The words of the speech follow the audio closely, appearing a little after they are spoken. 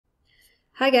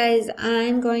Hi guys,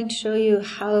 I'm going to show you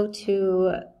how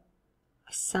to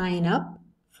sign up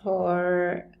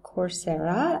for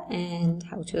Coursera and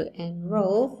how to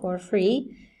enroll for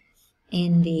free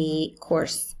in the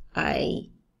course I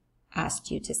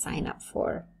asked you to sign up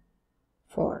for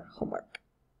homework.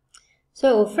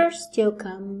 So first you'll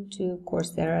come to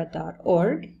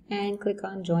Coursera.org and click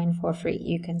on join for free.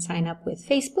 You can sign up with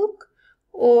Facebook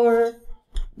or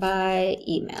by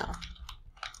email.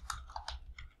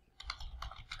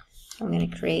 I'm going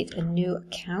to create a new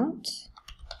account.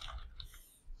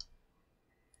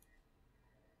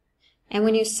 And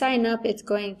when you sign up, it's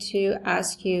going to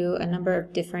ask you a number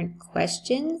of different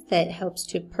questions that helps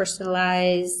to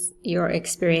personalize your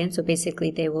experience. So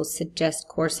basically, they will suggest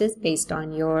courses based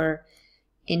on your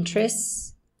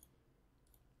interests.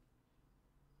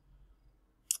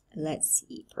 Let's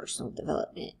see, personal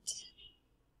development.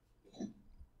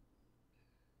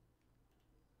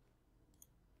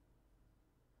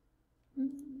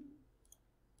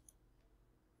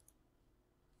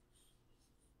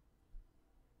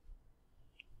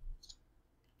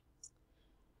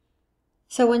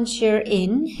 So once you're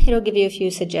in, it'll give you a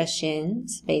few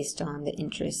suggestions based on the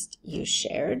interest you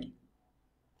shared.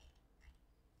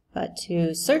 But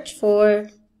to search for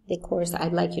the course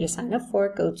I'd like you to sign up for,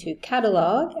 go to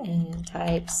Catalog and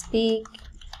type Speak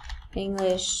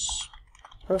English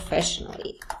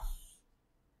Professionally.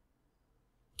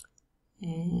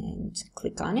 And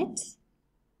click on it.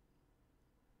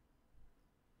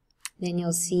 Then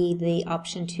you'll see the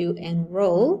option to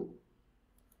enroll.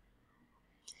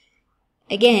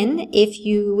 Again, if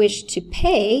you wish to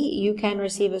pay, you can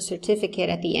receive a certificate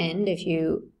at the end if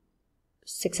you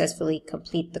successfully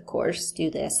complete the course,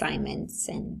 do the assignments,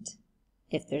 and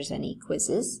if there's any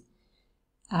quizzes.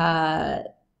 The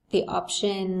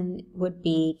option would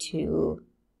be to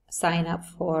sign up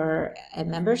for a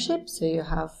membership, so you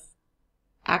have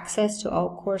access to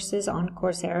all courses on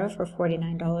Coursera for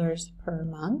 $49 per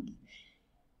month.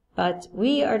 But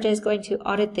we are just going to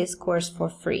audit this course for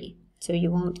free. So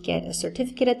you won't get a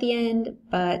certificate at the end,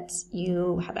 but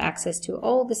you have access to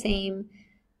all the same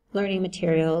learning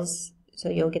materials. So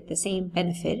you'll get the same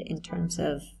benefit in terms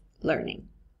of learning.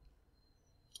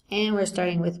 And we're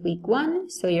starting with week 1.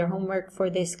 So your homework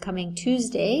for this coming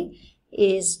Tuesday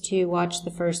is to watch the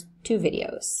first 2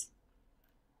 videos.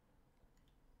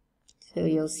 So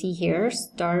you'll see here,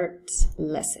 start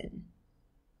lesson.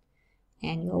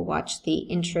 And you'll watch the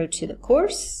intro to the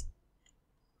course.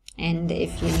 And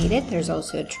if you need it, there's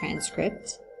also a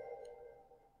transcript.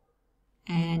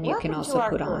 And you can also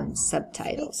put on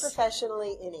subtitles. Speak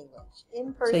professionally in English,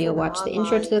 in person, so you'll watch the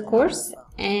intro to the course,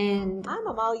 and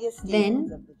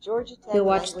then you'll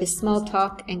watch the small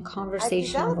talk and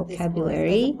conversational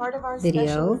vocabulary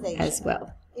video as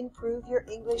well. Improve your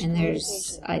English and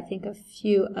there's, I think, a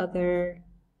few other...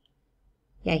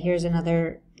 Yeah, here's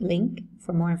another link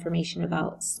for more information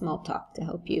about small talk to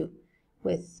help you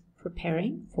with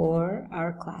preparing for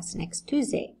our class next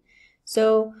Tuesday.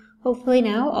 So hopefully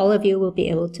now all of you will be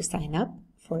able to sign up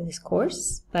for this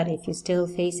course, but if you still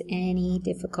face any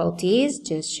difficulties,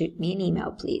 just shoot me an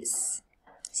email, please.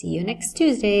 See you next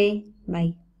Tuesday.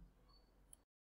 Bye.